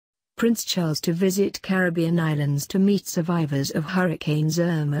Prince Charles to visit Caribbean islands to meet survivors of Hurricanes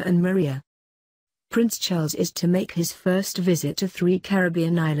Irma and Maria. Prince Charles is to make his first visit to 3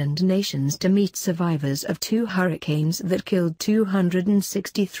 Caribbean island nations to meet survivors of 2 hurricanes that killed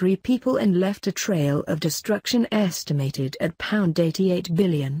 263 people and left a trail of destruction estimated at £88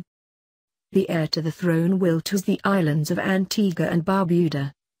 billion. The heir to the throne will tour the islands of Antigua and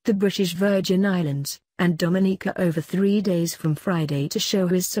Barbuda, the British Virgin Islands, and Dominica over 3 days from Friday to show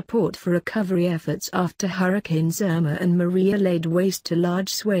his support for recovery efforts after Hurricanes Irma and Maria laid waste to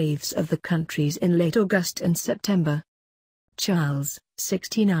large swathes of the countries in late August and September. Charles,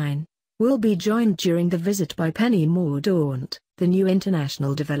 69, will be joined during the visit by Penny Mordaunt, the new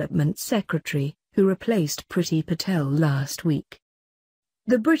International Development Secretary, who replaced Priti Patel last week.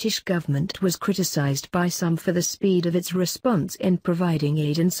 The British government was criticised by some for the speed of its response in providing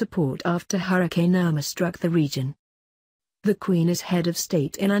aid and support after Hurricane Irma struck the region. The Queen is head of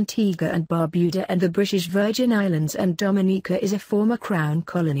state in Antigua and Barbuda and the British Virgin Islands, and Dominica is a former Crown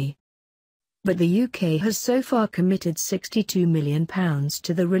colony. But the UK has so far committed £62 million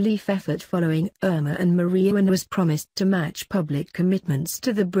to the relief effort following Irma and Maria and was promised to match public commitments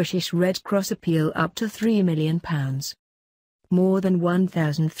to the British Red Cross appeal up to £3 million. More than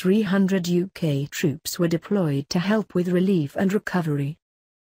 1,300 UK troops were deployed to help with relief and recovery.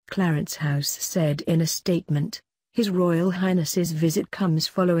 Clarence House said in a statement, His Royal Highness's visit comes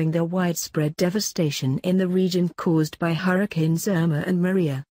following the widespread devastation in the region caused by Hurricanes Irma and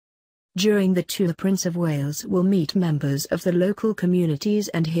Maria. During the tour, the Prince of Wales will meet members of the local communities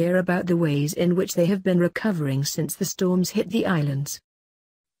and hear about the ways in which they have been recovering since the storms hit the islands.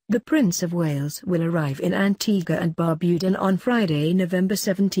 The Prince of Wales will arrive in Antigua and Barbuda on Friday, November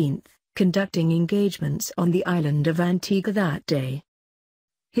 17, conducting engagements on the island of Antigua that day.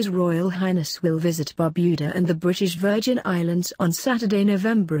 His Royal Highness will visit Barbuda and the British Virgin Islands on Saturday,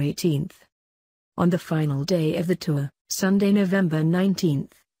 November 18. On the final day of the tour, Sunday, November 19,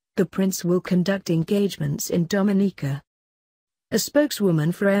 the Prince will conduct engagements in Dominica. A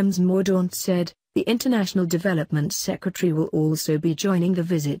spokeswoman for Penny Mordaunt said, the International Development Secretary will also be joining the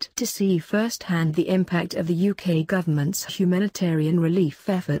visit to see firsthand the impact of the UK government's humanitarian relief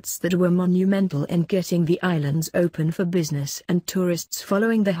efforts that were monumental in getting the islands open for business and tourists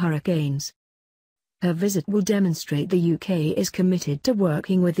following the hurricanes. Her visit will demonstrate the UK is committed to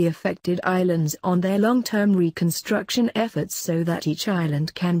working with the affected islands on their long-term reconstruction efforts so that each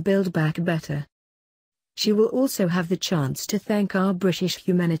island can build back better. She will also have the chance to thank our British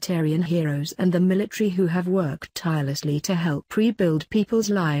humanitarian heroes and the military who have worked tirelessly to help rebuild people's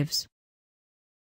lives.